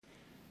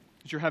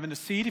As you're having a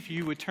seat, if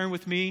you would turn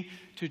with me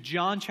to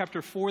John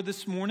chapter 4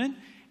 this morning.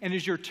 And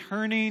as you're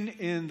turning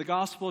in the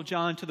Gospel of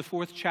John to the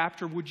 4th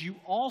chapter, would you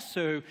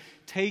also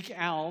take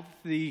out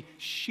the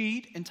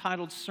sheet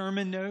entitled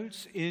Sermon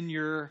Notes in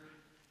your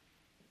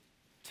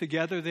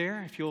together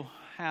there? If you'll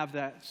have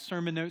that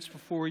sermon notes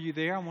before you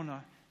there, I want to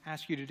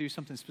ask you to do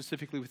something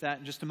specifically with that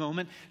in just a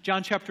moment.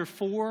 John chapter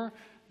 4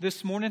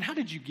 this morning. How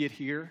did you get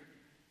here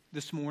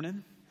this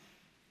morning?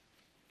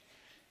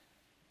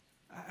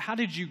 How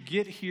did you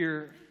get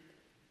here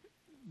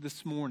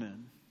this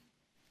morning?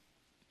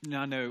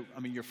 Now, I know,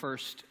 your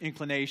first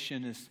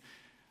inclination is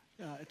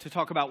to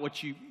talk about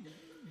what you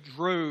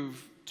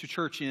drove to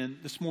church in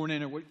this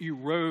morning or what you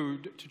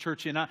rode to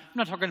church in. I'm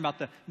not talking about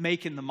the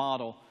make and the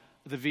model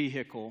of the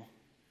vehicle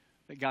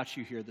that got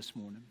you here this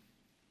morning.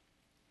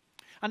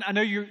 I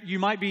know you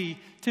might be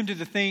tempted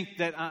to think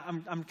that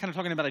I'm kind of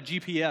talking about a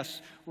GPS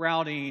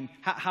routing.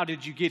 How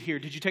did you get here?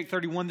 Did you take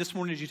 31 this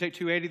morning? Did you take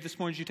 280 this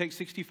morning? Did you take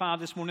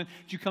 65 this morning?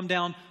 Did you come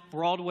down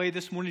Broadway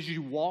this morning? Did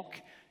you walk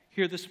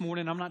here this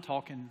morning? I'm not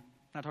talking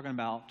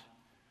about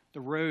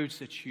the roads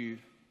that you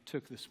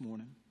took this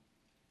morning.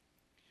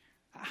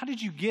 How did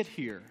you get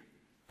here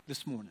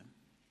this morning?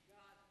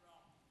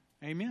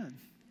 Amen.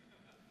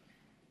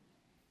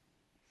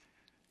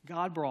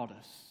 God brought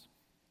us.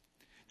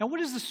 Now, what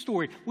is the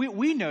story?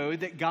 We know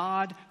that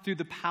God, through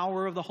the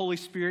power of the Holy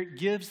Spirit,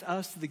 gives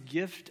us the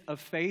gift of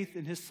faith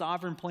in His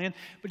sovereign plan.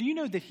 But do you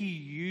know that He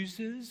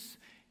uses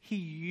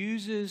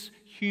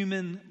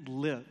human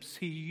lips.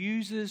 He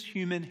uses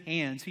human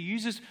hands. He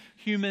uses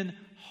human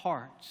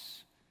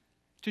hearts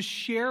to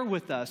share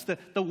with us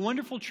the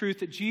wonderful truth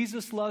that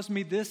Jesus loves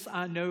me. This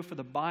I know, for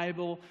the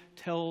Bible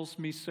tells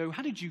me so.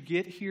 How did you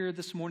get here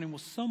this morning? Well,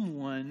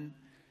 someone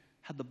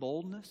had the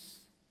boldness.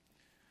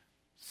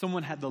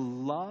 Someone had the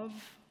love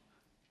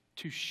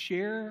to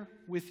share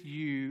with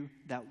you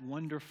that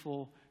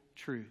wonderful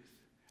truth.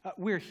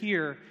 We're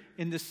here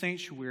in this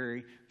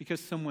sanctuary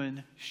because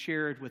someone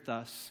shared with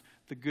us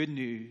the good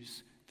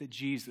news that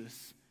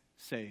Jesus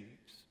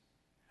saves.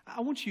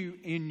 I want you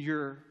in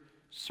your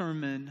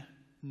sermon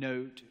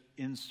note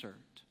insert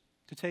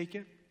to take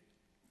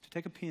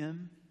a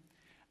pen.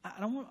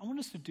 I want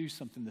us to do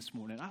something this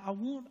morning. I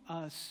want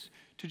us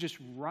to just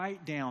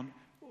write down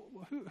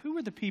who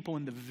are the people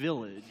in the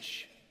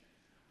village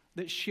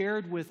that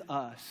shared with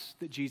us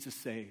that Jesus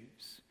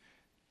saves.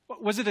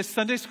 Was it a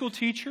Sunday school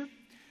teacher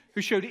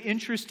who showed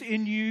interest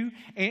in you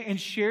and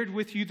shared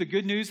with you the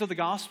good news of the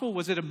gospel?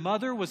 Was it a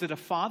mother? Was it a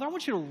father? I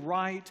want you to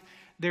write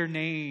their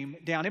name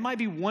down. It might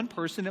be one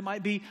person. It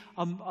might be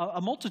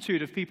a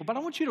multitude of people. But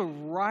I want you to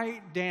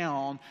write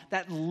down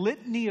that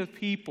litany of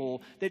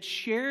people that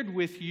shared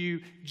with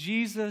you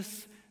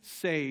Jesus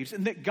saves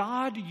and that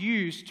God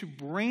used to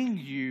bring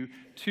you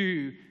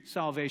to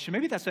salvation.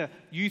 Maybe that's a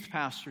youth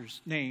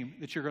pastor's name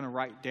that you're going to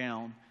write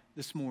down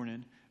this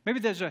morning. Maybe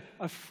there's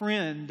a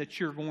friend that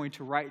you're going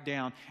to write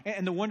down.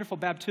 And the wonderful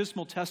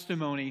baptismal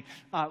testimony,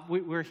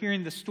 we're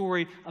hearing the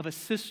story of a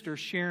sister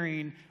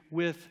sharing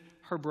with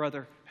her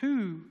brother.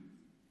 Who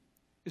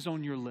is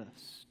on your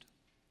list?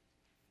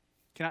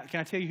 Can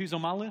I tell you who's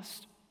on my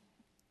list?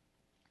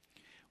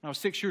 When I was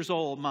 6 years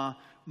old, my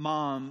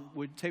mom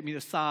would take me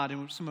aside,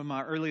 and some of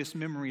my earliest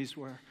memories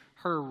were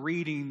her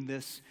reading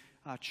this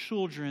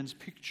children's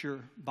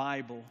picture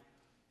Bible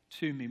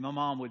to me. My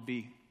mom would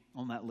be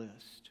on that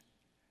list.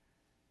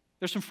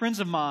 There's some friends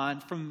of mine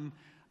from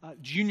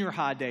junior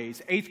high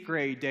days, 8th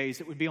grade days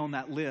that would be on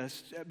that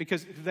list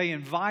because they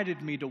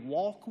invited me to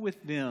walk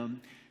with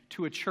them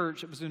to a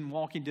church that was in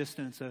walking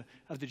distance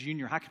of the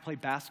junior high. I could play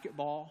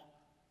basketball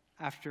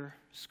after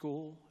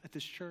school at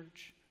this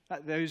church.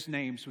 Those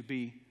names would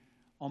be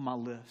on my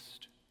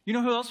list. You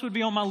know who else would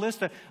be on my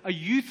list? A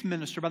youth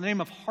minister by the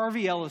name of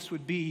Harvey Ellis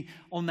would be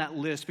on that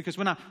list because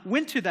when I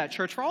went to that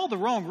church for all the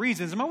wrong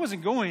reasons, I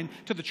wasn't going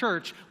to the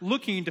church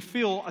looking to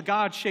fill a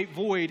God-shaped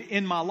void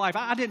in my life.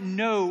 I didn't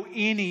know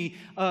any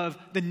of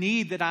the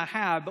need that I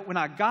had, but when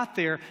I got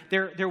there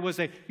was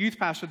a youth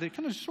pastor that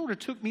kind of sort of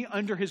took me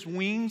under his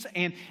wings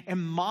and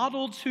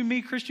modeled to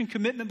me Christian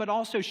commitment, but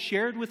also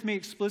shared with me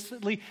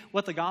explicitly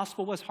what the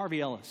gospel was.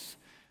 Harvey Ellis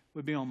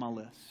would be on my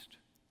list.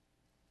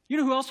 You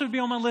know who else would be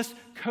on my list?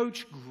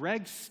 Coach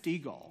Greg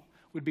Stegall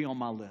would be on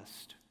my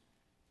list.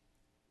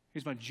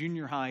 He's my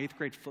junior high 8th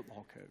grade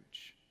football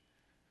coach.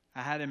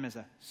 I had him as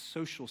a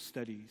social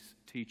studies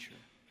teacher.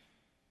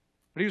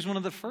 But he was one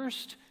of the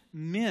first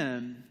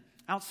men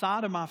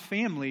outside of my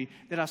family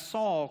that I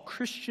saw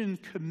Christian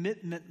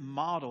commitment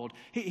modeled.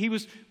 He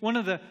was one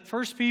of the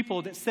first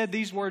people that said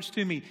these words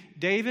to me: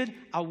 David,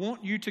 I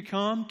want you to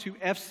come to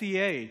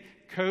FCA.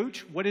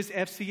 Coach, what is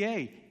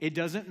FCA? It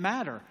doesn't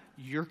matter.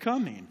 You're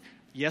coming.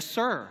 Yes,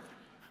 sir.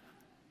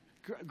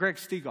 Greg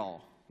Stegall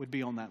would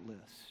be on that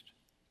list.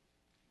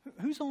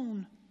 Who's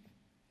on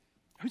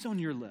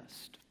your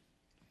list?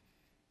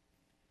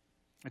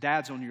 A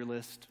dad's on your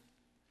list.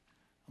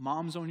 A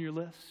mom's on your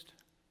list.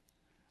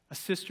 A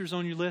sister's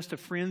on your list. A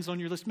friend's on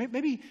your list.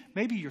 Maybe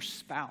your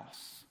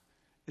spouse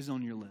is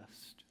on your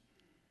list.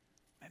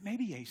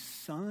 Maybe a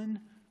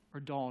son or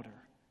daughter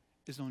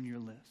is on your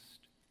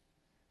list.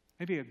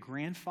 maybe a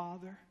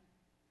grandfather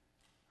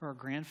or a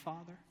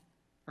grandfather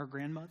or a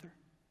grandmother.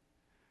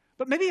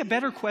 But maybe a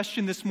better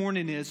question this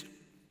morning is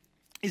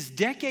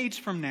decades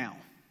from now,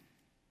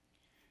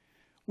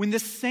 when the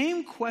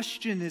same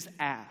question is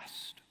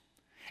asked,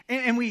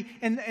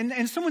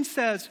 and someone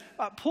says,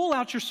 pull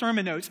out your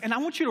sermon notes, and I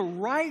want you to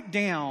write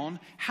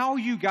down how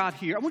you got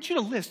here. I want you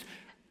to list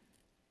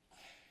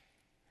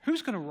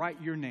who's going to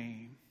write your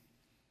name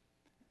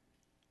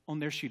on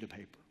their sheet of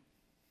paper.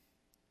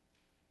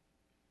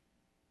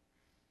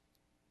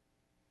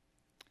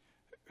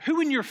 Who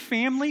in your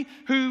family,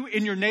 who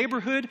in your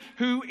neighborhood,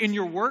 who in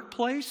your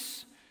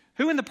workplace,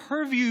 who in the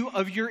purview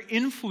of your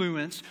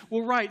influence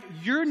will write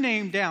your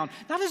name down,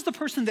 not as the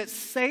person that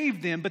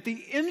saved them, but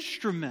the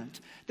instrument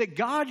that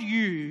God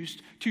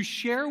used to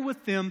share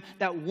with them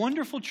that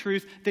wonderful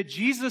truth that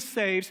Jesus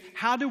saves.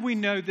 How do we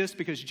know this?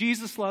 Because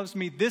Jesus loves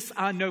me. This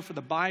I know, for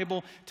the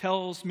Bible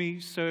tells me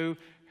so.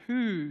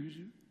 Who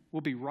will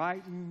be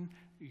writing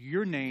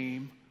your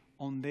name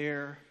on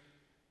their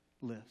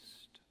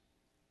list?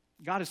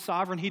 God is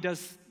sovereign. He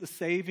does the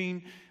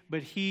saving,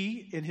 but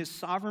He, in His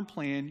sovereign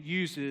plan,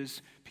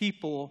 uses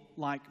people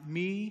like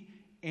me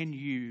and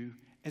you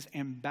as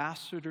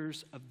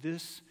ambassadors of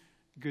this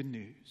good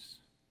news.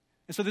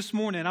 And so this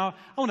morning, I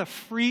want to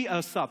free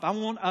us up. I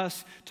want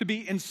us to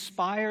be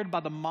inspired by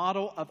the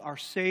model of our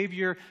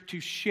Savior to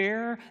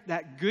share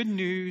that good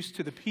news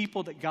to the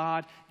people that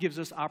God gives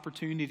us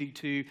opportunity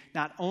to,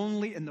 not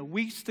only in the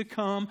weeks to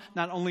come,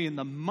 not only in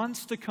the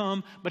months to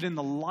come, but in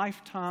the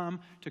lifetime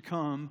to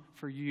come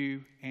for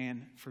you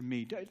and for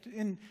me.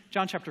 In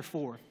John chapter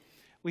 4,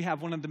 we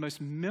have one of the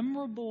most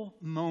memorable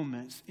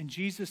moments in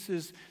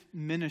Jesus'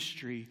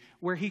 ministry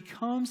where He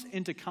comes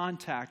into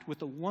contact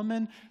with a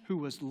woman who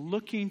was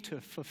looking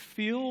to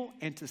fulfill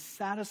and to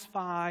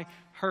satisfy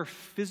her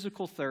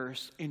physical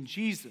thirst. And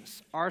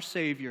Jesus, our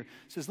Savior,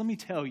 says, let me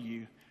tell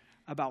you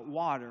about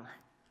water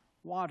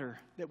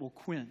that will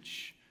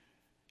quench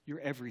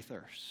your every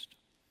thirst.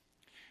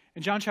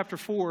 In John chapter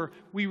 4,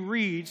 we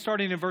read,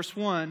 starting in verse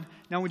 1,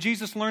 now when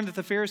Jesus learned that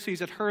the Pharisees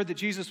had heard that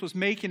Jesus was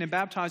making and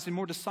baptizing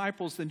more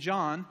disciples than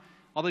John,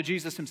 although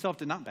Jesus himself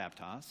did not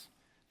baptize,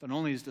 but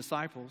only his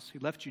disciples, he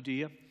left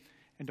Judea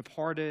and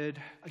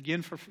departed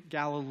again for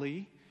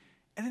Galilee.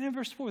 And then in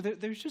verse 4,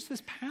 there's just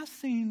this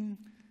passing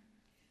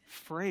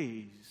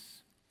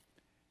phrase,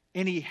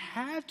 and he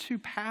had to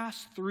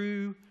pass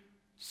through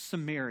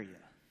Samaria.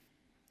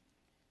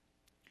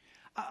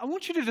 I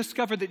want you to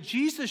discover that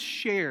Jesus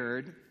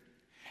shared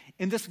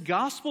in this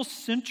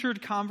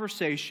gospel-centered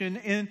conversation,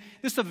 in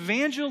this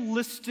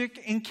evangelistic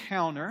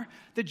encounter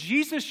that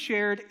Jesus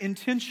shared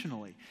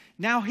intentionally.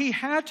 Now, he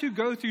had to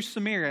go through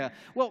Samaria.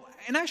 Well,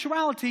 in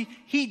actuality,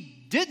 he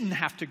didn't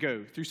have to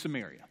go through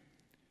Samaria.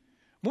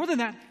 More than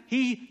that,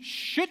 he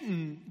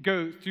shouldn't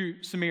go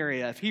through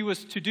Samaria. If he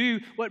was to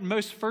do what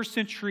most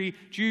first-century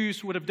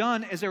Jews would have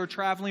done as they were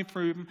traveling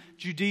from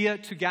Judea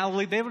to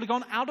Galilee, they would have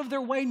gone out of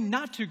their way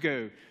not to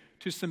go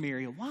to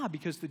Samaria. Why?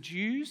 Because the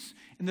Jews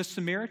and the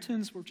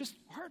Samaritans were just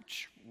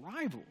arch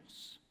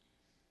rivals.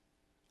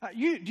 Do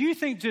you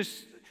think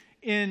just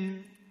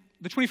in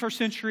the 21st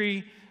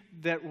century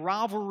that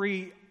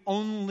rivalry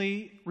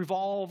only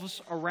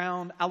revolves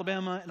around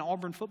Alabama and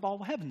Auburn football?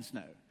 Well, heavens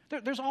no.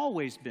 There's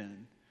always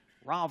been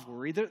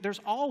rivalry.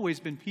 There's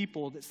always been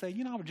people that say,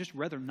 I would just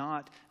rather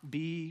not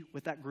be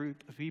with that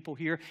group of people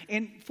here.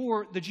 And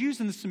for the Jews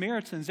and the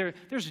Samaritans,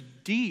 there's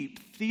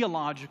deep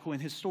theological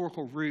and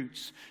historical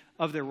roots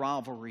of their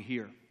rivalry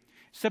here.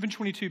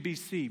 722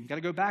 BC, we've got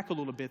to go back a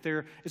little bit.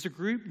 There is a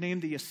group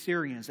named the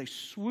Assyrians. They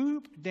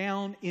swooped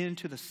down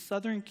into the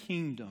southern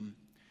kingdom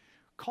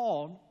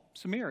called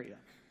Samaria.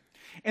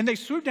 And they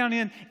swooped down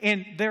in,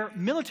 and their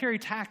military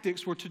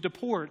tactics were to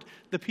deport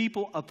the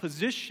people of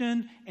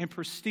position and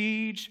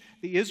prestige,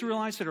 the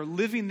Israelites that are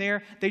living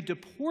there. They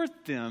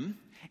deport them,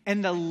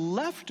 and the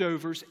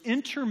leftovers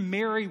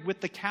intermarry with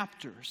the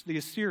captors, the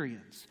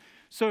Assyrians.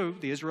 So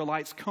the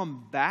Israelites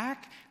come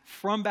back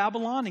from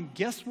Babylon, and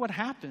guess what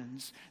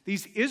happens?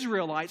 These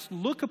Israelites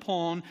look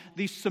upon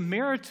these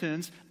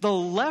Samaritans, the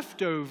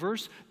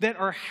leftovers that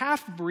are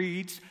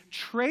half-breeds,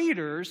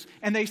 traitors,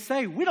 and they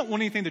say, we don't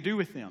want anything to do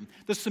with them.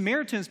 The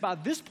Samaritans, by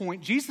this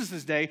point,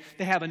 Jesus' day,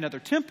 they have another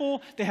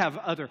temple, they have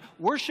other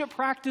worship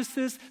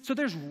practices, so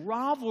there's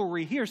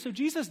rivalry here. So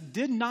Jesus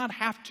did not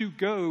have to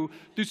go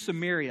through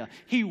Samaria.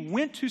 He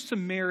went to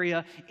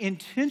Samaria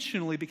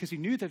intentionally because he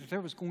knew that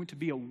there was going to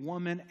be a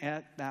woman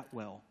at that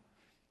well.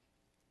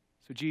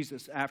 So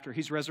Jesus, after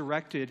he's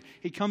resurrected,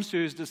 he comes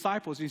to his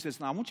disciples and he says,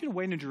 now I want you to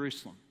wait in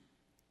Jerusalem.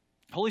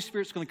 The Holy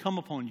Spirit's going to come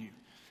upon you.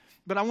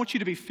 But I want you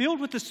to be filled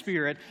with the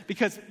Spirit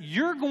because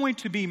you're going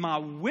to be my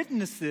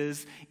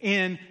witnesses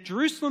in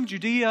Jerusalem,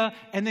 Judea,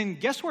 and then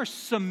guess where?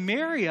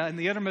 Samaria and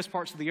the uttermost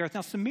parts of the earth.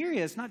 Now,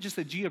 Samaria is not just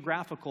a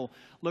geographical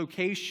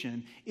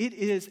location. It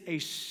is a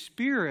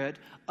spirit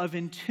of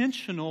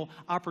intentional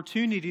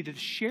opportunity to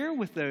share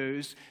with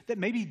those that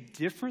may be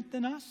different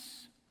than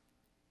us,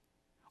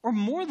 Or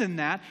more than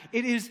that,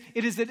 it is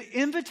an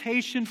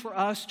invitation for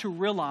us to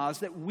realize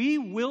that we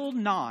will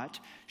not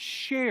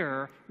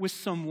share with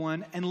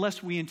someone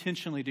unless we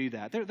intentionally do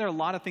that. There are a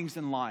lot of things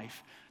in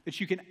life that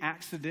you can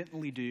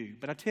accidentally do.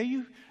 But I tell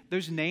you,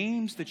 those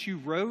names that you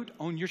wrote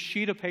on your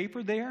sheet of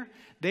paper there,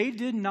 they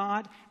did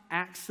not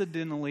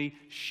accidentally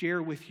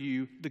share with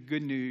you the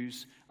good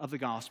news of the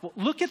gospel.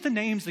 Look at the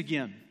names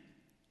again.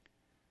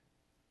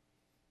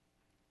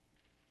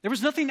 There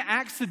was nothing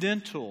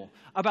accidental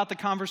about the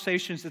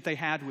conversations that they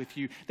had with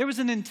you. There was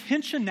an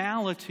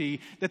intentionality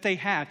that they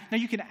had. Now,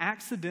 you can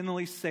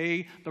accidentally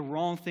say the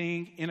wrong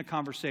thing in a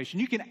conversation.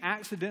 You can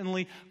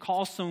accidentally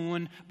call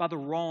someone by the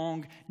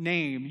wrong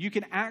name. You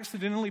can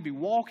accidentally be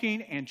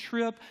walking and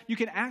trip. You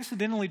can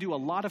accidentally do a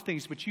lot of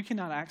things, but you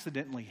cannot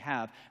accidentally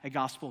have a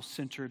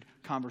gospel-centered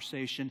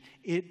conversation.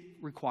 It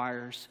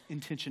requires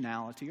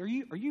intentionality.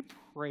 Are you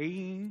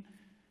praying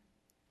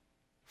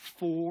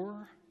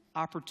for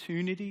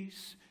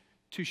opportunities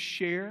to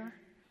share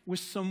with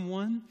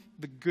someone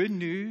the good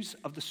news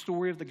of the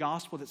story of the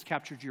gospel that's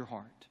captured your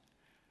heart?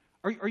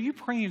 Are you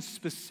praying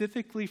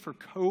specifically for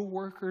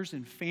coworkers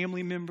and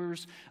family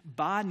members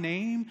by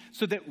name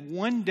so that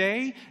one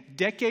day,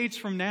 decades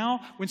from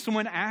now, when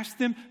someone asks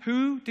them,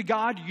 who did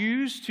God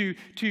use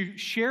to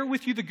share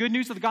with you the good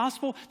news of the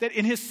gospel, that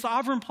in His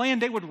sovereign plan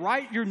they would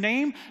write your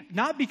name,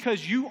 not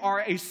because you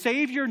are a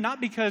Savior,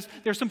 not because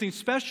there's something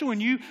special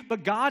in you,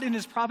 but God in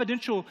His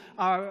providential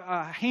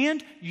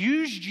hand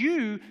used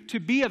you to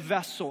be a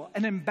vessel,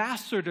 an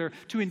ambassador,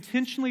 to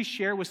intentionally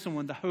share with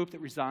someone the hope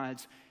that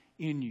resides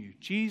in you.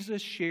 Jesus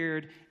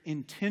shared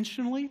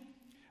intentionally,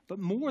 but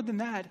more than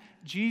that,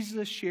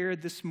 Jesus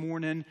shared this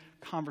morning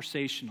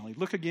conversationally.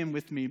 Look again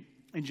with me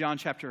in John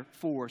chapter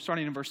 4,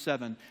 starting in verse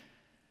 7.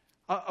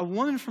 A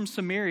woman from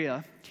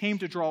Samaria came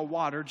to draw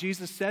water.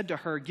 Jesus said to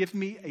her, "Give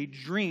me a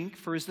drink,"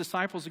 for His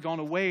disciples had gone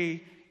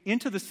away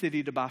into the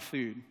city to buy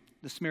food.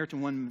 The Samaritan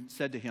woman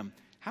said to Him,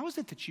 "How is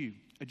it that you,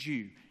 a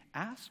Jew,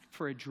 ask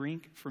for a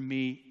drink from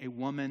me, a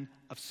woman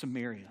of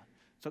Samaria?"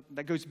 So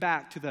that goes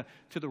back to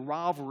the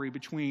rivalry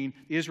between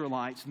the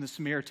Israelites and the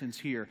Samaritans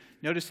here.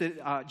 Notice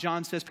that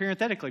John says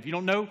parenthetically, if you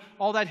don't know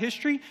all that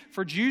history,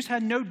 for Jews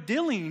had no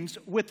dealings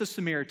with the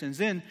Samaritans.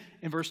 Then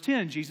in verse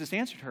 10, Jesus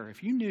answered her,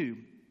 "If you knew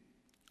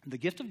the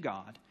gift of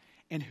God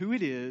and who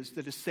it is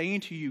that is saying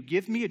to you,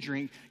 'Give me a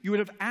drink,' you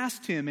would have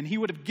asked Him, and He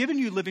would have given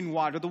you living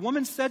water." The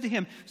woman said to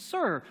Him,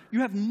 "Sir,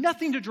 you have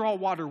nothing to draw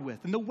water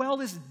with, and the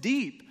well is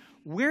deep.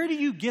 Where do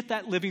you get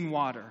that living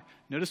water?"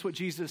 Notice what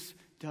Jesus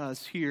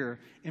does here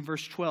in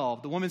verse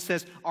 12. The woman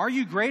says, "Are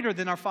you greater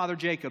than our father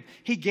Jacob?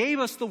 He gave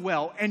us the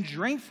well and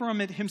drank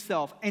from it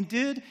himself, and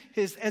did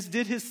his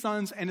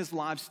sons and his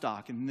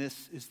livestock." And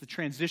this is the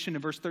transition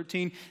in verse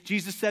 13.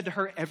 Jesus said to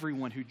her,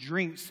 "Everyone who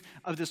drinks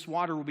of this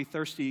water will be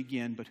thirsty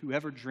again, but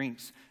whoever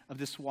drinks of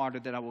this water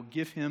that I will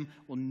give him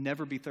will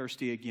never be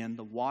thirsty again.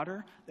 The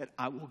water that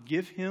I will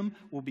give him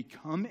will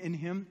become in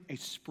him a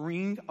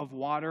spring of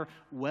water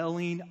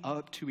welling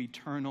up to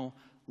eternal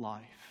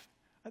life."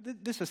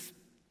 This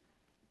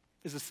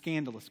is a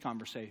scandalous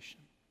conversation.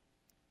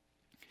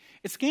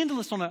 It's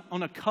scandalous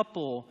on a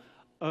couple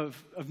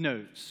of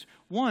notes.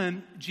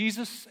 One,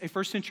 Jesus, a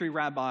first century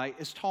rabbi,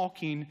 is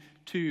talking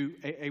to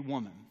a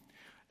woman.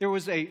 There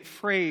was a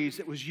phrase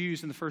that was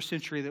used in the first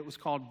century that was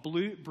called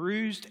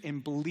bruised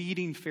and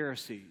bleeding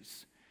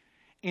Pharisees.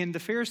 And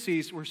the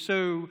Pharisees were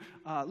so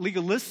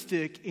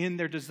legalistic in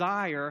their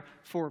desire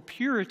for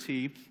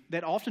purity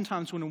that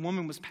oftentimes when a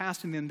woman was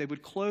passing them, they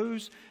would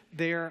close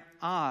their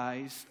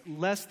eyes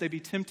lest they be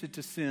tempted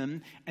to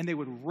sin, and they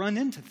would run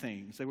into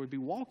things. They would be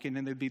walking,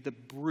 and they'd be the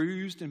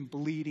bruised and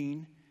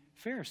bleeding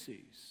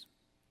Pharisees.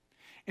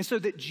 And so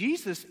that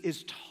Jesus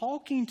is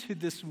talking to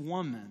this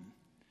woman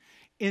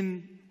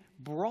in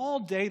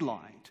broad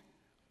daylight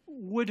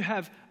would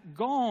have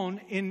gone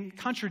in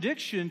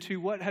contradiction to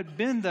what had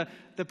been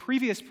the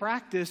previous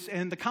practice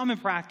and the common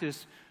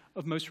practice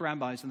of most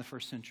rabbis in the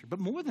first century. But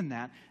more than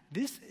that,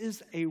 this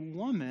is a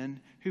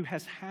woman who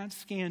has had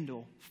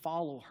scandal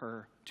follow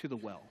her to the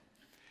well.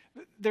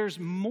 There's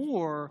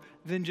more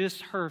than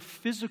just her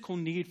physical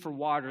need for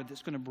water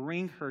that's going to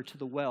bring her to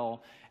the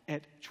well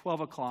at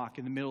 12 o'clock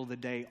in the middle of the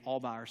day all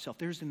by herself.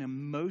 There's an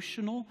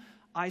emotional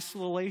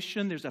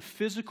isolation. There's a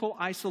physical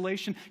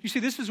isolation. You see,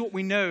 this is what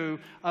we know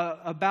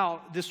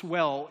about this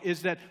well,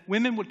 is that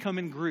women would come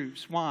in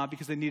groups. Why?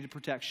 Because they needed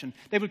protection.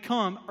 They would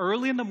come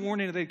early in the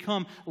morning, or they'd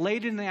come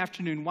late in the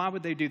afternoon. Why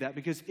would they do that?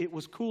 Because it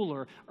was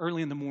cooler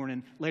early in the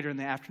morning, later in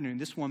the afternoon.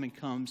 This woman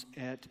comes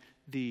at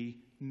the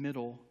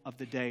middle of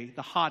the day,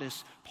 the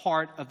hottest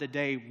part of the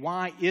day.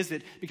 Why is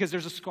it? Because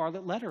there's a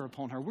scarlet letter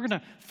upon her. We're going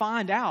to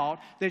find out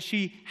that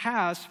she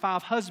has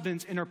 5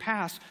 husbands in her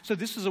past. So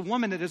this is a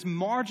woman that is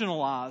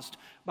marginalized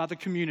by the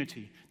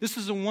community. This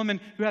is a woman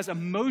who has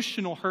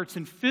emotional hurts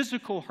and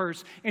physical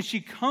hurts, and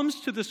she comes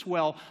to this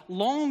well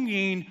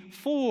longing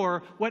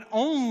for what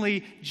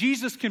only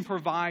Jesus can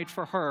provide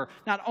for her.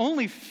 Not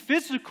only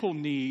physical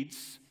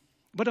needs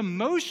But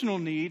emotional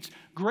needs,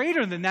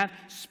 greater than that,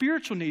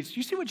 spiritual needs.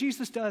 You see what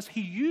Jesus does?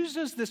 He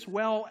uses this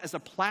well as a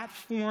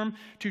platform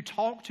to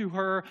talk to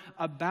her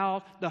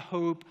about the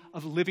hope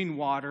of living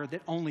water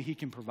that only he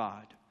can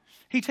provide.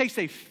 He takes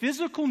a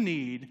physical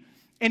need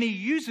and he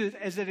uses it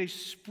as a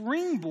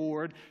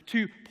springboard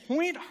to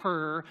point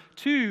her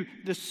to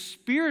the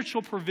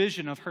spiritual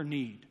provision of her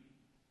need.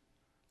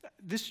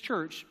 This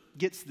church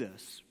gets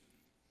this.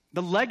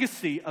 The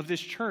legacy of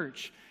this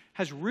church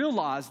has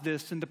realized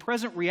this, and the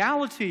present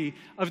reality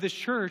of this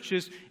church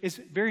is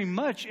very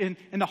much in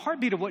the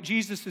heartbeat of what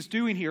Jesus is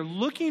doing here,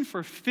 looking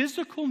for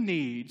physical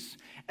needs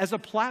as a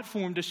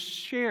platform to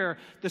share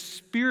the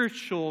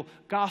spiritual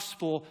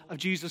gospel of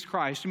Jesus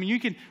Christ. I mean, you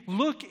can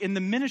look in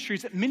the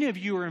ministries that many of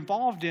you are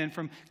involved in,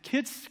 from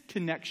Kids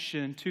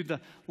Connection to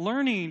the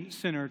Learning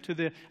Center to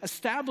the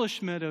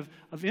establishment of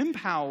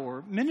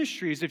Empower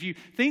Ministries. If you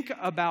think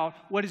about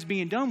what is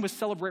being done with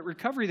Celebrate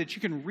Recovery, that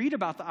you can read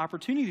about the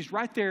opportunities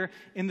right there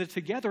in the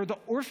Together, the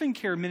orphan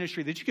care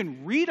ministry that you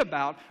can read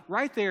about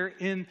right there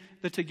in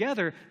the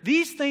Together.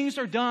 These things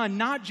are done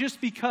not just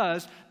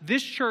because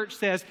this church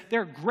says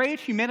there are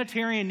great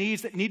humanitarian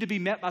needs that need to be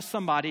met by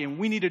somebody and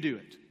we need to do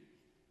it.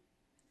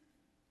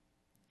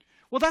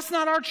 Well, that's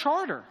not our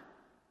charter.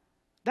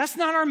 That's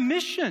not our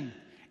mission.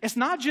 It's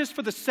not just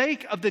for the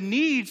sake of the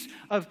needs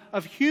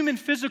of human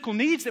physical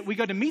needs that we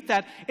go to meet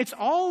that. It's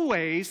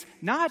always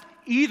not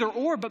either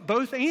or, but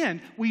both and.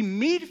 We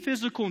meet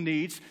physical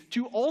needs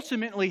to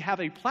ultimately have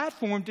a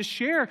platform to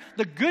share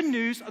the good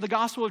news of the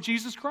gospel of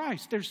Jesus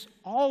Christ. There's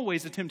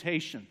always a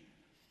temptation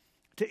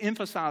to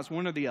emphasize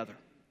one or the other.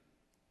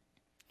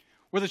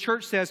 Where the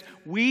church says,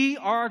 we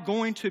are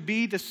going to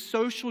be the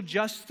social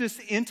justice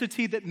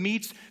entity that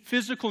meets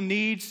physical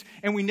needs,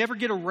 and we never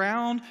get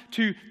around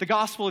to the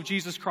gospel of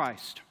Jesus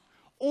Christ.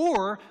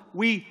 Or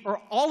we are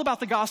all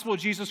about the gospel of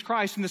Jesus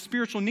Christ and the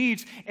spiritual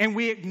needs, and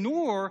we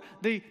ignore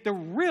the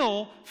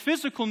real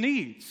physical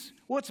needs.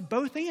 Well, it's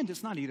both and,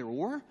 it's not either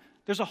or.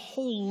 There's a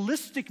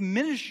holistic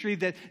ministry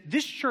that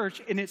this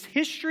church, in its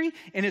history,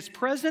 in its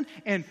present,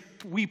 and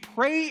we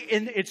pray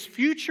in its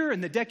future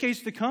and the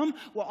decades to come,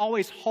 will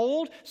always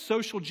hold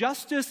social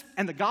justice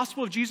and the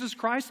gospel of Jesus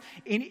Christ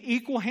in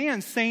equal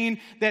hands, saying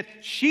that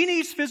she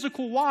needs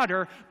physical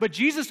water, but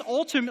Jesus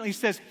ultimately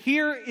says,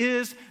 here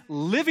is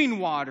living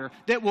water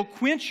that will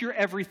quench your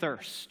every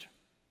thirst.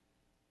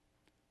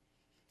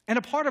 And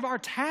a part of our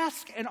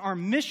task and our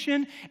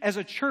mission as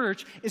a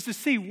church is to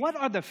see what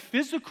are the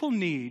physical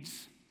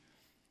needs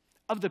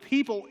of the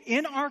people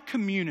in our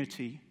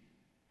community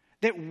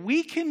that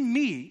we can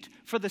meet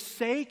for the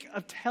sake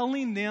of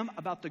telling them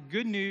about the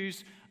good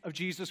news of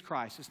Jesus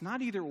Christ. It's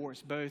not either or,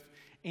 it's both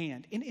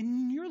and. And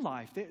in your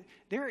life,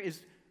 there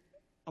is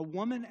a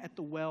woman at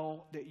the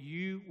well that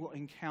you will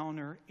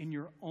encounter in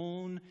your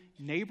own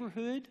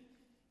neighborhood,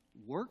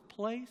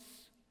 workplace.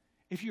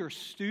 If you're a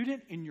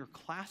student in your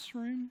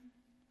classroom,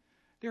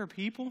 there are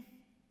people,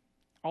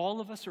 all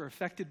of us are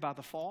affected by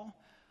the fall.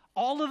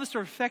 All of us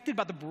are affected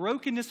by the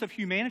brokenness of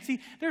humanity.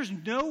 There's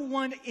no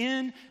one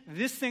in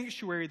this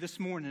sanctuary this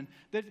morning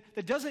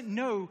that doesn't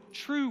know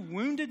true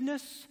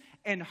woundedness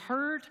and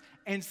hurt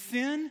and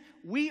sin.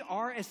 We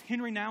are, as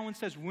Henry Nouwen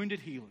says,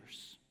 wounded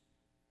healers.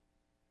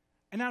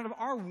 And out of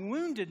our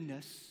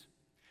woundedness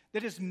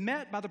that is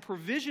met by the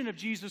provision of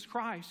Jesus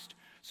Christ,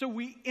 so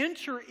we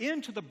enter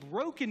into the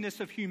brokenness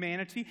of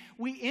humanity.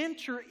 We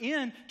enter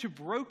into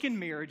broken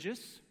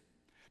marriages,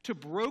 to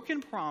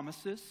broken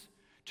promises,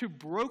 to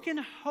broken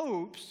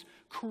hopes,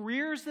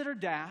 careers that are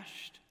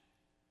dashed,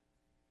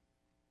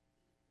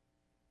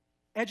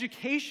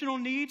 educational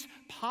needs,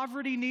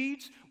 poverty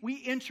needs.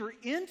 We enter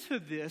into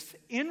this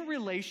in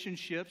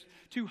relationships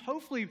to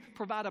hopefully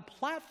provide a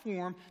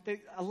platform that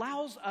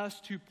allows us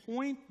to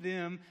point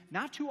them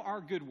not to our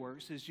good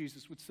works, as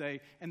Jesus would say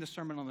in the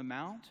Sermon on the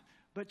Mount,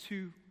 but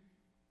to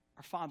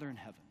our Father in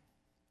heaven.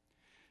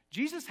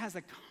 Jesus has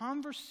a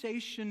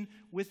conversation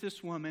with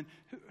this woman.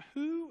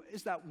 Who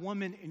is that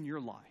woman in your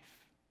life?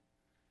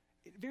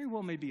 It very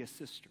well may be a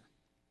sister.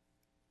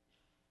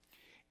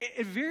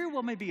 It very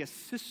well may be a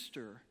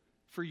sister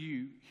for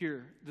you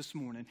here this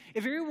morning.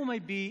 It very well may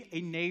be a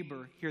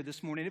neighbor here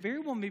this morning. It very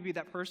well may be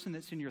that person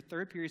that's in your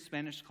third period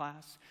Spanish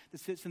class that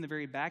sits in the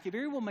very back. It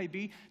very well may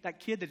be that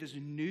kid that is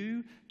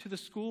new to the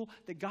school,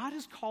 that God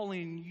is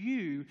calling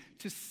you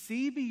to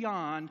see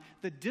beyond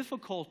the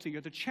difficulty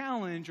or the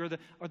challenge or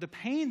the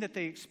pain that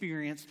they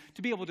experience,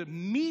 to be able to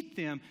meet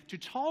them, to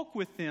talk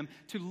with them,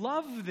 to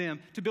love them,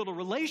 to build a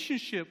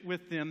relationship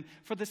with them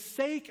for the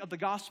sake of the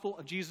gospel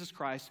of Jesus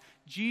Christ.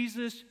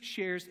 Jesus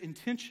shares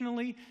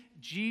intentionally,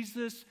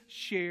 Jesus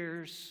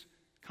shares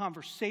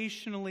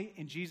conversationally,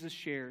 and Jesus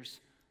shares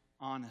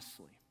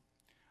honestly.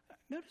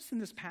 Notice in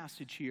this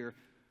passage here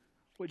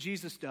what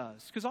Jesus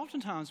does. Because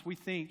oftentimes we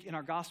think in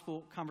our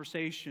gospel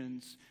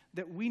conversations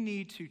that we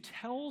need to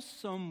tell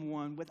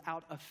someone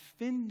without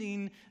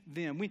offending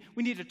them. We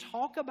need to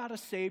talk about a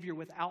Savior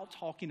without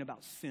talking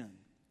about sin.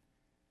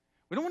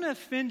 We don't want to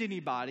offend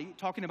anybody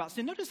talking about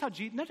sin.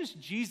 Notice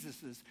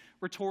Jesus'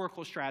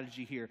 rhetorical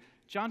strategy here.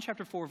 John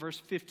chapter 4, verse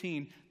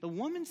 15. The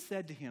woman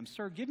said to him,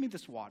 "Sir, give me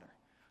this water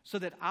so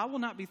that I will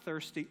not be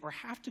thirsty or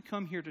have to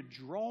come here to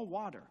draw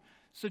water.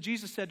 So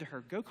Jesus said to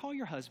her, go call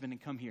your husband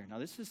and come here. Now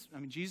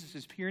Jesus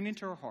is peering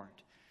into her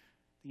heart.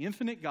 The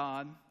infinite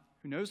God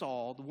who knows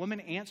all, the woman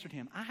answered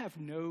him, I have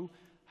no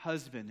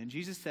husband. And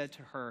Jesus said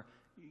to her,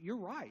 you're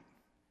right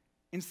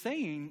in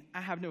saying,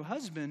 I have no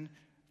husband,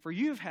 for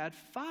you have had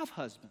 5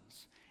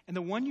 husbands, and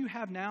the one you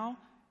have now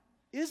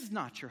is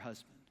not your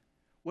husband.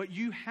 What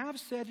you have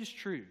said is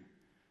true.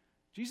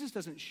 Jesus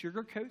doesn't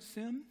sugarcoat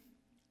sin.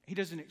 He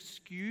doesn't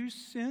excuse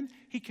sin.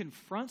 He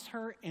confronts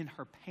her in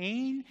her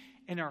pain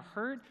and her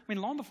hurt. I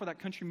mean, long before that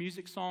country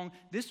music song,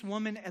 this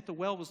woman at the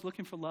well was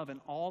looking for love in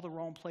all the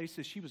wrong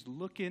places. She was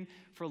looking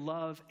for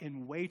love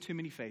in way too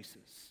many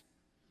faces.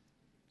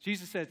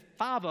 Jesus said,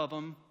 5 of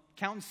them,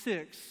 counting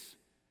 6,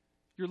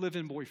 your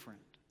live-in boyfriend.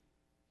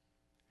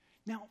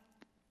 Now,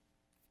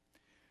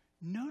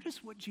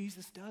 notice what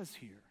Jesus does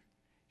here.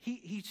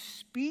 He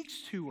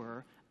speaks to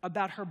her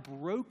about her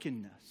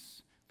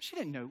brokenness. She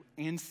didn't know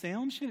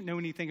Anselm. She didn't know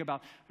anything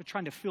about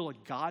trying to fill a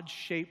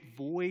God-shaped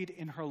void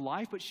in her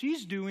life, but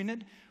she's doing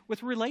it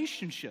with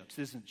relationships,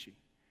 isn't she?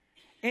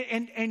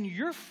 And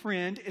your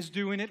friend is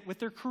doing it with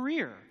their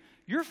career.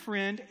 Your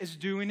friend is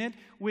doing it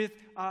with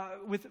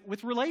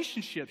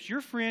relationships.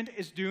 Your friend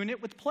is doing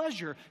it with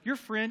pleasure. Your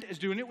friend is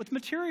doing it with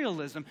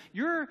materialism.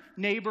 Your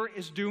neighbor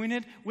is doing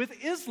it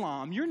with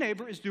Islam. Your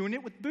neighbor is doing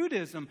it with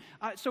Buddhism.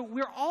 So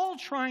we're all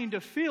trying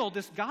to fill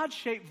this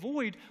God-shaped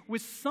void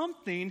with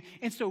something.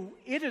 And so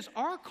it is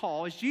our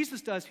call, as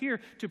Jesus does here,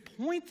 to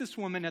point this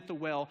woman at the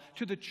well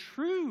to the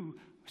true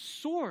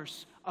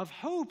source of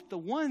hope, the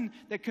one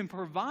that can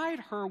provide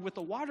her with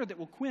the water that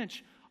will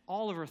quench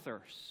all of her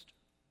thirst.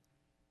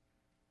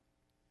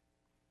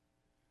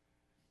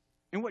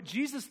 And what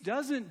Jesus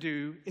doesn't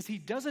do is he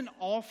doesn't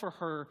offer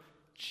her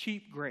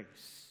cheap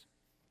grace.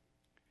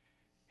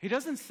 He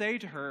doesn't say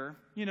to her,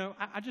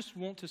 I just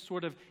want to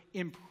sort of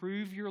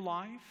improve your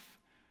life.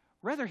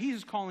 Rather, he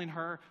is calling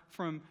her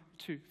from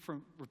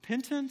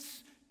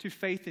repentance to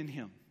faith in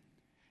him.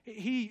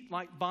 He,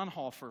 like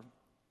Bonhoeffer,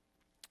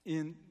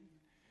 in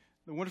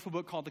the wonderful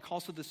book called The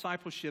Cost of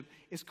Discipleship,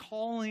 is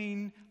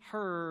calling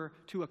her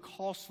to a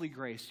costly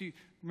grace. You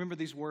remember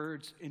these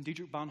words in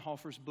Dietrich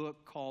Bonhoeffer's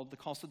book called The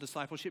Cost of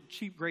Discipleship?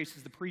 Cheap grace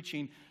is the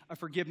preaching of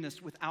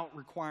forgiveness without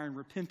requiring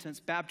repentance,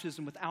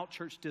 baptism without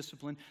church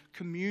discipline,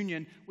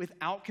 communion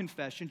without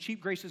confession. Cheap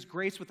grace is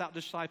grace without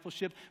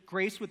discipleship,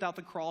 grace without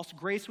the cross,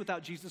 grace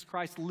without Jesus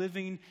Christ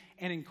living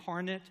and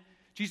incarnate.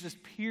 Jesus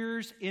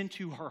peers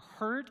into her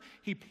hurt,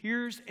 he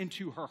peers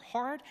into her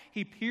heart,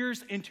 he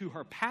peers into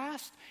her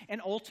past,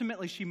 and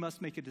ultimately she must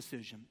make a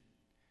decision.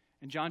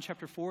 In John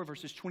chapter 4,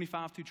 verses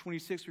 25 through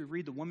 26, we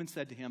read, the woman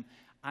said to him,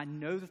 I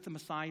know that the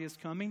Messiah is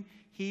coming,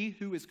 he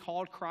who is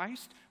called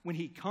Christ. When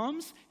he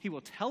comes, he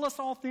will tell us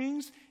all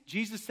things.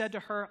 Jesus said to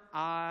her,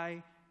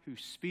 I who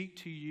speak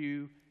to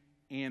you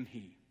am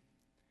he.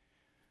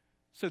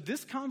 So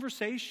this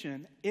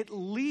conversation, it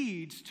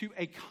leads to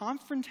a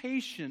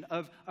confrontation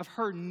of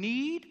her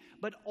need,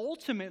 but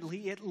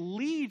ultimately it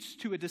leads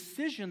to a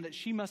decision that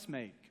she must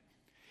make.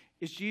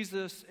 Is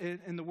Jesus,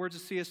 in the words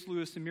of C.S.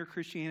 Lewis in Mere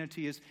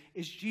Christianity, is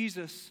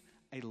Jesus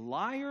a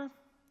liar?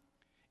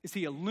 Is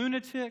he a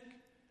lunatic?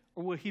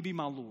 Or will he be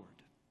my Lord?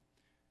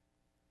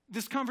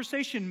 This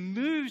conversation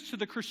moves to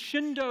the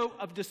crescendo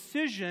of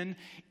decision.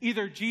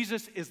 Either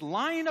Jesus is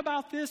lying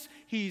about this,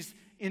 he's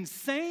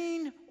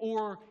insane,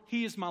 or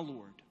he is my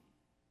Lord.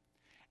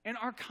 And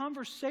our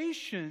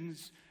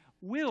conversations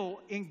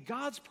will, in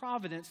God's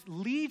providence,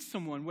 lead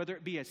someone, whether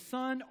it be a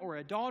son or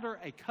a daughter,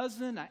 a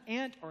cousin, an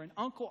aunt or an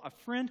uncle, a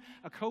friend,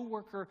 a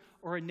coworker,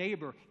 or a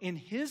neighbor, in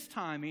his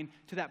timing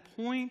to that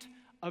point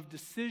of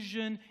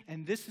decision.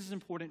 And this is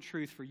important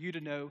truth for you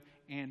to know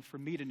and for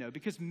me to know,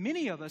 because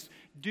many of us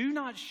do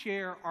not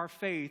share our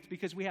faith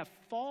because we have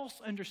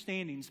false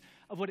understandings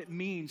of what it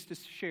means to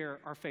share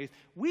our faith.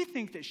 We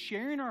think that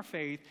sharing our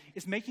faith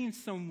is making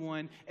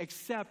someone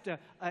accept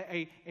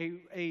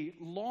a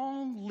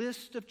long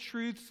list of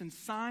truths and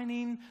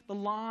signing the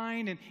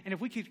line, and if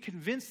we could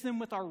convince them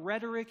with our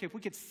rhetoric, if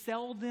we could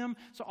sell them.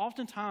 So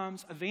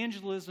oftentimes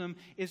evangelism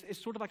is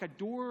sort of like a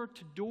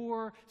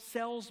door-to-door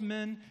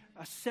salesman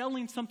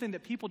selling something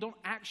that people don't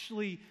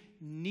actually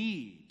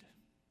need.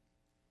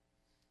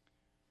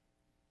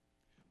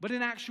 But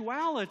in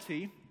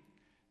actuality,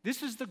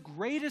 this is the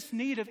greatest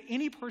need of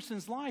any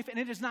person's life, and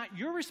it is not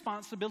your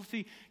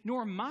responsibility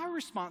nor my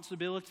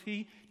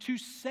responsibility to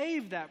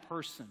save that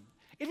person.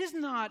 It is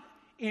not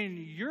in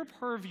your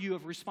purview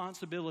of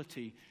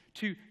responsibility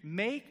to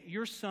make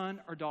your son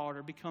or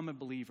daughter become a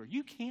believer.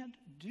 You can't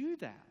do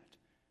that.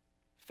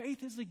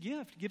 Faith is a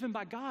gift given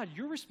by God.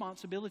 Your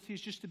responsibility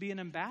is just to be an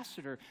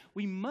ambassador.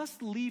 We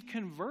must leave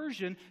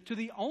conversion to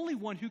the only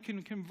one who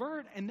can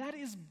convert, and that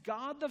is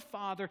God the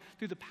Father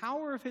through the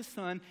power of his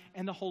Son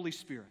and the Holy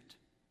Spirit.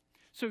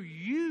 So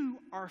you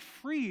are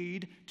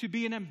freed to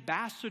be an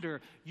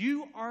ambassador.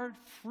 You are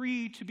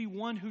free to be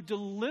one who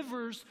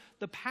delivers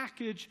the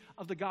package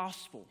of the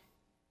gospel.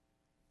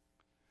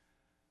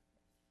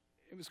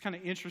 It was kind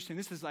of interesting.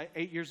 This is like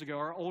 8 years ago.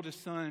 Our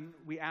oldest son,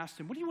 we asked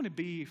him, what do you want to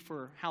be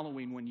for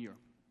Halloween one year?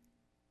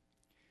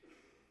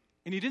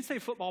 And he didn't say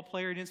football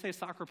player, he didn't say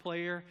soccer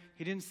player,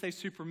 he didn't say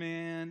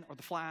Superman or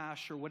the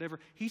Flash or whatever.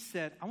 He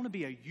said, I want to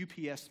be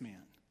a UPS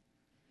man,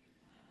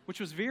 which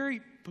was very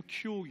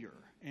peculiar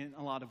in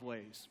a lot of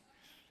ways.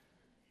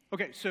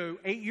 Okay, so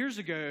 8 years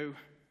ago,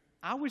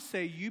 I would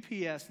say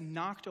UPS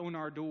knocked on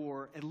our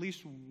door at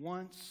least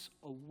once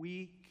a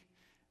week,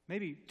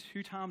 maybe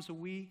 2 times a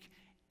week.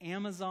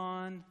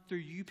 Amazon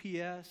through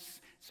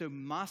UPS. So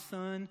my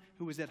son,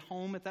 who was at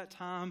home at that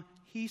time,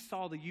 he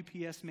saw the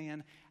UPS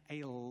man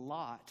a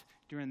lot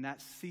during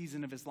that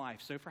season of his life.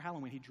 So for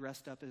Halloween, he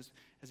dressed up as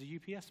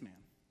a UPS man.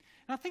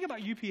 Now think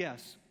about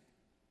UPS.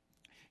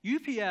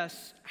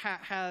 UPS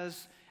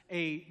has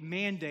a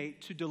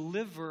mandate to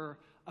deliver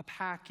a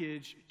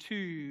package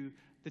to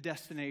the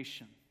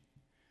destination.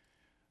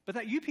 But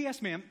that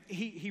UPS man,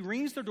 he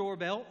rings the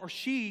doorbell or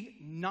she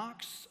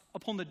knocks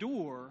upon the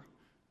door,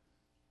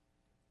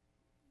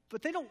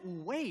 but they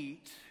don't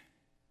wait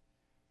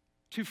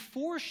to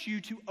force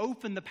you to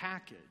open the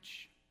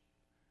package.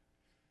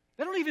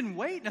 They don't even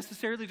wait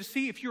necessarily to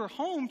see if you're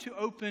home to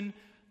open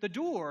the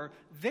door.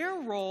 Their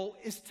role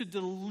is to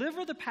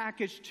deliver the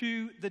package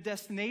to the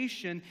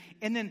destination,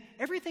 and then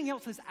everything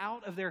else is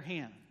out of their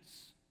hands.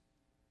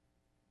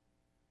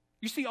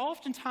 You see,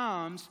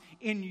 oftentimes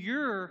in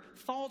your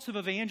thoughts of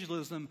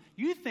evangelism,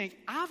 you think,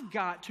 I've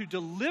got to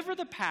deliver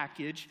the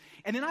package,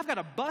 and then I've got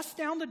to bust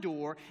down the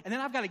door, and then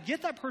I've got to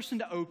get that person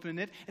to open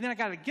it, and then I've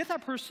got to get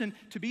that person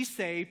to be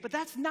saved. But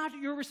that's not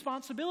your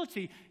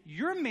responsibility.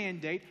 Your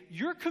mandate,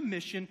 your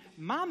commission,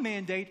 my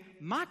mandate,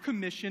 my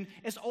commission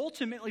is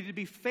ultimately to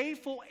be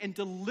faithful in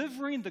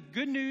delivering the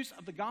good news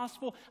of the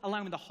gospel,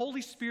 allowing the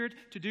Holy Spirit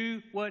to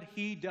do what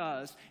He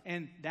does,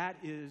 and that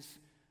is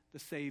the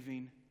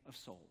saving of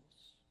souls.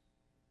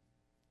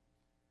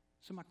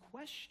 So my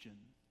question,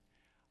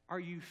 are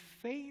you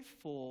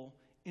faithful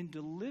in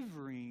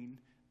delivering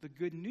the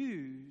good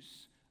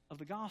news of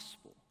the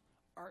gospel?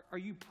 Are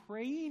you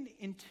praying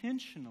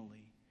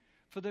intentionally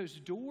for those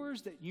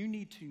doors that you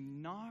need to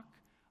knock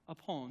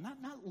upon?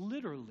 Not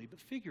literally, but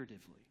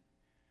figuratively.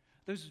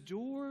 Those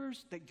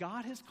doors that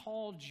God has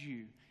called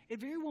you. It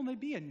very well may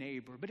be a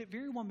neighbor, but it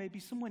very well may be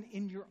someone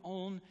in your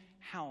own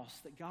house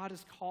that God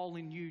is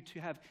calling you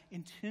to have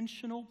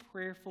intentional,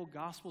 prayerful,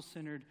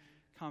 gospel-centered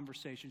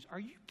conversations. Are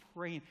you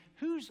praying?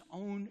 Who's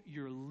on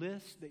your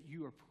list that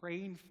you are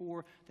praying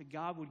for that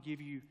God would give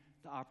you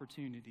the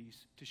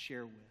opportunities to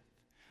share with?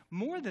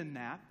 More than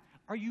that,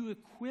 are you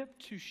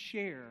equipped to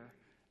share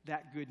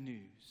that good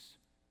news?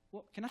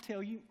 Well, can I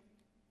tell you,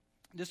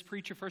 this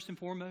preacher, first and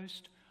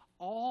foremost,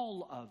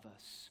 all of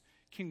us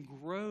can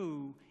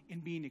grow in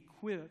being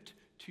equipped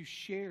to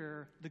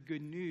share the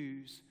good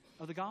news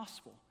of the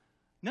gospel.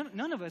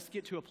 None of us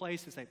get to a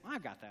place to say, well,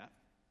 I've got that.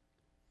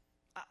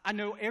 I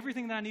know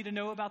everything that I need to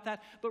know about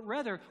that, but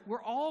rather,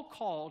 we're all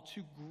called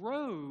to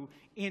grow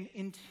in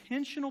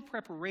intentional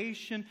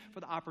preparation for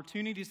the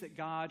opportunities that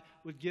God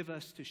would give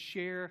us to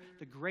share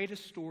the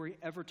greatest story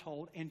ever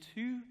told. And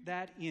to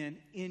that end,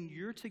 in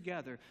your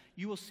together,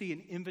 you will see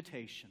an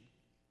invitation.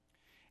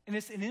 And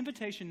it's an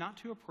invitation not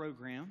to a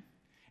program.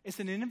 It's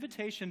an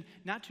invitation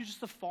not to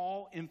just a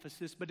fall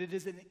emphasis, but it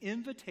is an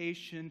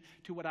invitation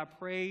to what I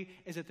pray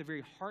is at the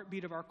very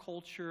heartbeat of our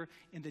culture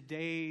in the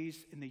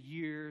days, in the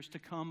years to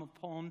come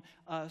upon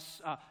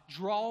us,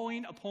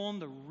 drawing upon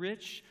the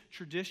rich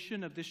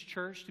tradition of this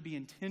church to be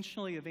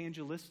intentionally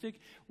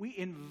evangelistic. We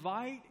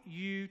invite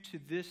you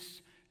to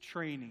this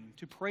training,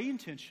 to pray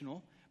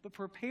intentional, but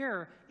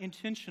prepare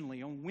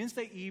intentionally on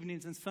Wednesday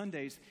evenings and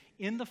Sundays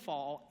in the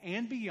fall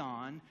and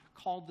beyond,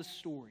 called The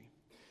Story.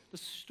 The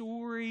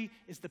story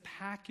is the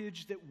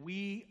package that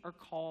we are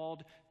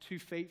called to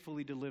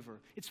faithfully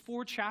deliver. It's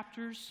 4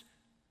 chapters: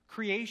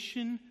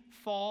 creation,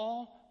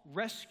 fall,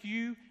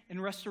 rescue,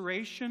 and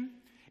restoration.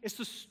 It's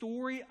the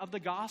story of the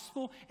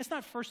gospel. It's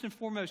not first and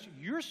foremost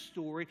your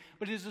story,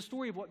 but it is the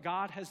story of what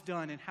God has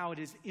done and how it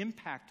has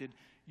impacted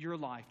your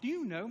life. Do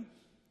you know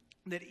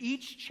that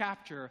each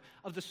chapter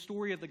of the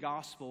story of the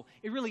gospel,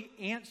 it really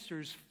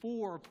answers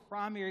 4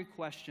 primary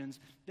questions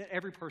that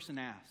every person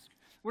asks?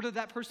 Whether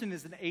that person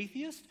is an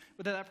atheist,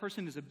 whether that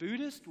person is a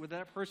Buddhist, whether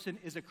that person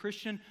is a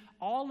Christian,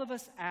 all of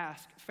us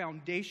ask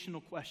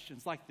foundational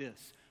questions like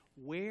this: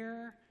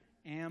 where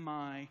am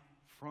I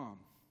from?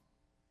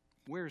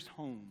 Where's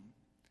home?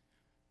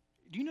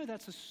 Do you know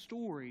that's a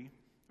story,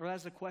 or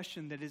that's a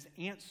question that is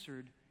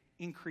answered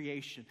in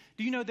creation?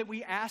 Do you know that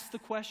we ask the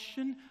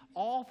question,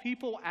 all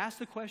people ask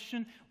the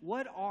question,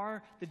 what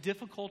are the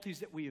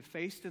difficulties that we have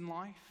faced in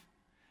life?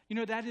 You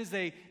know, that is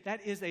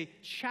a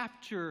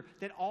chapter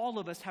that all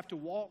of us have to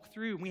walk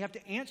through, and we have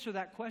to answer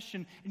that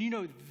question. And you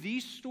know, the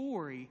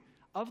story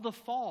of the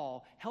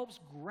fall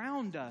helps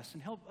ground us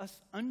and help us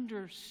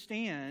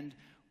understand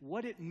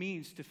what it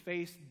means to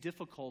face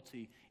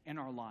difficulty in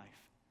our life.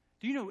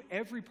 Do you know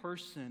every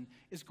person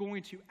is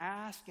going to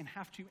ask and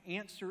have to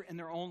answer in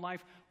their own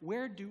life,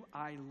 where do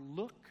I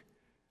look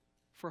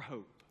for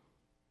hope?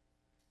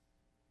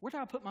 Where do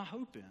I put my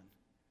hope in?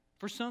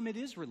 For some, it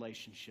is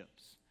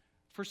relationships.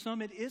 For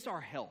some, it is our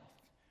health.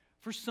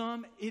 For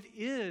some, it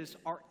is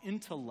our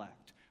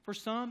intellect. For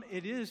some,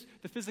 it is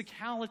the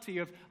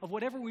physicality of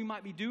whatever we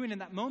might be doing in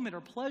that moment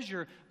or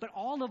pleasure. But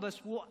all of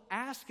us will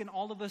ask and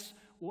all of us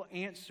will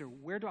answer,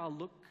 where do I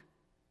look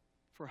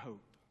for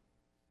hope?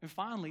 And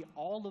finally,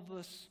 all of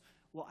us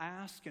will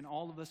ask and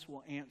all of us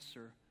will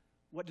answer,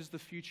 what does the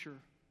future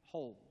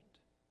hold?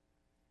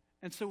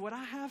 And so what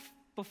I have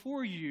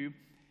before you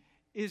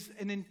is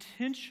an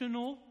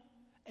intentional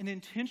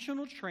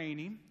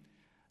training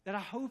that I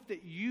hope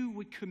that you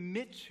would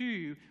commit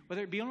to,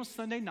 whether it be on a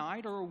Sunday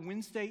night or a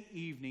Wednesday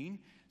evening,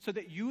 so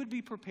that you would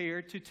be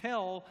prepared to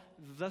tell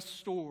the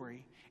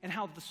story and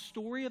how the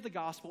story of the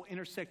gospel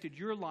intersected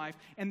your life.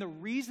 And the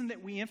reason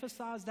that we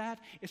emphasize that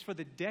is for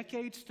the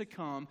decades to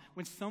come,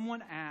 when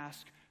someone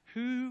asks,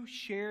 who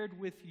shared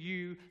with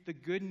you the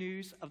good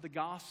news of the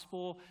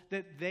gospel,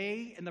 that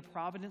they, in the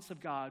providence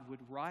of God, would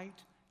write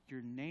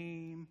your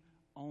name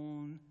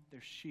on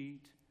their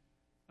sheet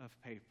of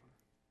paper.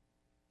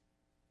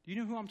 Do you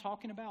know who I'm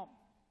talking about?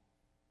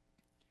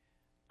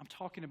 I'm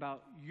talking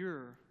about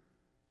your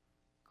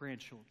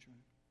grandchildren.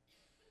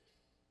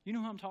 You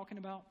know who I'm talking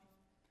about?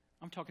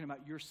 I'm talking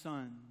about your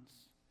sons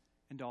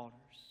and daughters.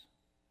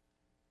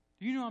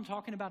 Do you know who I'm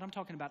talking about? I'm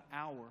talking about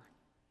our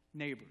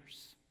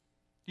neighbors.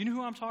 Do you know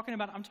who I'm talking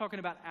about? I'm talking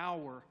about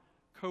our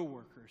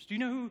co-workers. Do you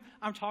know who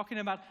I'm talking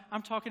about?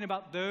 I'm talking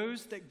about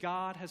those that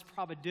God has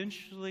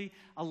providentially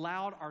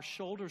allowed our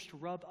shoulders to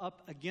rub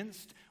up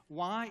against.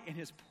 Why? In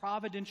His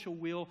providential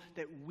will,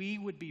 that we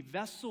would be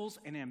vessels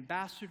and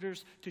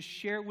ambassadors to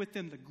share with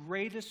them the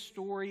greatest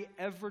story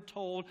ever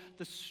told,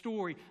 the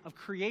story of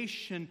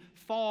creation,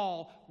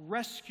 fall,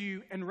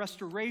 rescue, and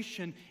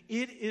restoration.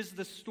 It is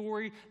the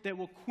story that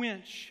will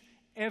quench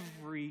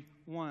every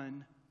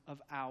one of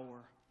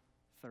our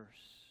thirst.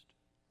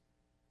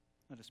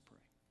 Let us pray.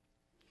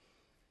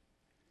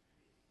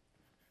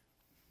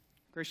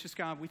 Gracious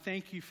God, we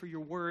thank you for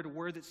your word, a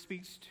word that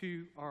speaks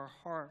to our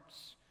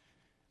hearts.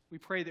 We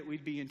pray that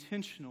we'd be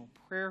intentional,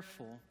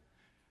 prayerful,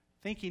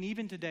 thinking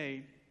even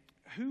today,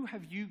 who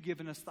have you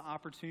given us the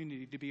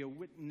opportunity to be a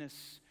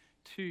witness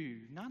to,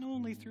 not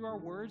only through our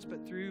words,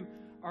 but through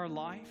our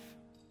life,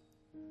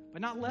 but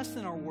not less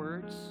than our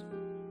words.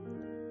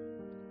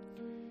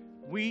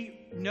 We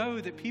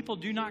know that people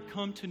do not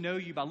come to know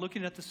you by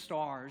looking at the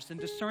stars and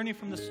discerning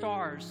from the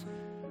stars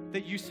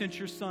that you sent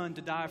your Son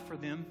to die for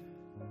them.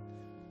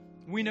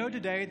 We know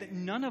today that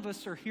none of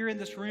us are here in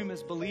this room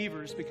as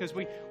believers because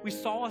we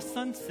saw a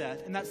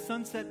sunset, and that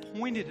sunset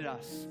pointed at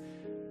us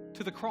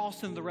to the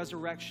cross and the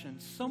resurrection.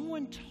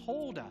 Someone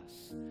told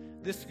us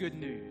this good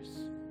news.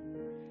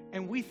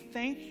 And we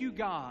thank you,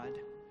 God,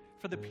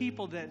 for the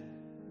people that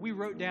we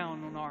wrote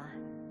down on our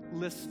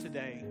list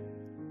today.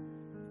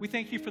 We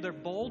thank you for their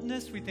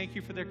boldness. We thank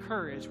you for their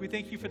courage. We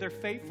thank you for their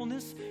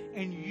faithfulness.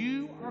 And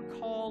you are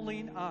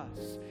calling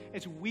us,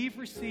 as we've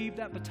received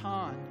that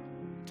baton,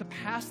 to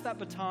pass that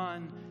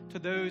baton to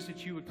those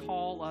that you would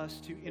call us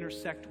to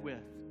intersect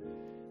with.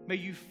 May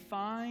you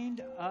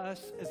find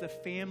us as a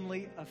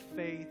family of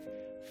faith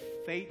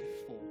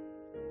faithful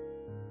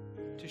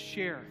to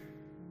share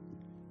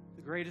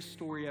the greatest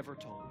story ever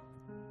told.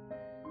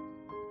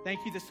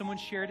 Thank you that someone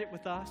shared it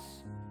with us.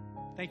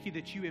 Thank you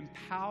that you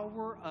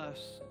empower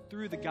us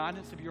through the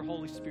guidance of your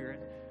Holy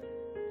Spirit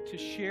to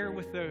share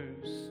with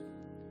those,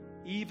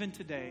 even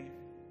today,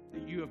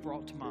 that you have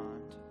brought to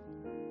mind.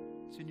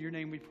 It's in your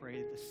name we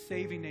pray, the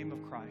saving name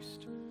of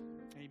Christ.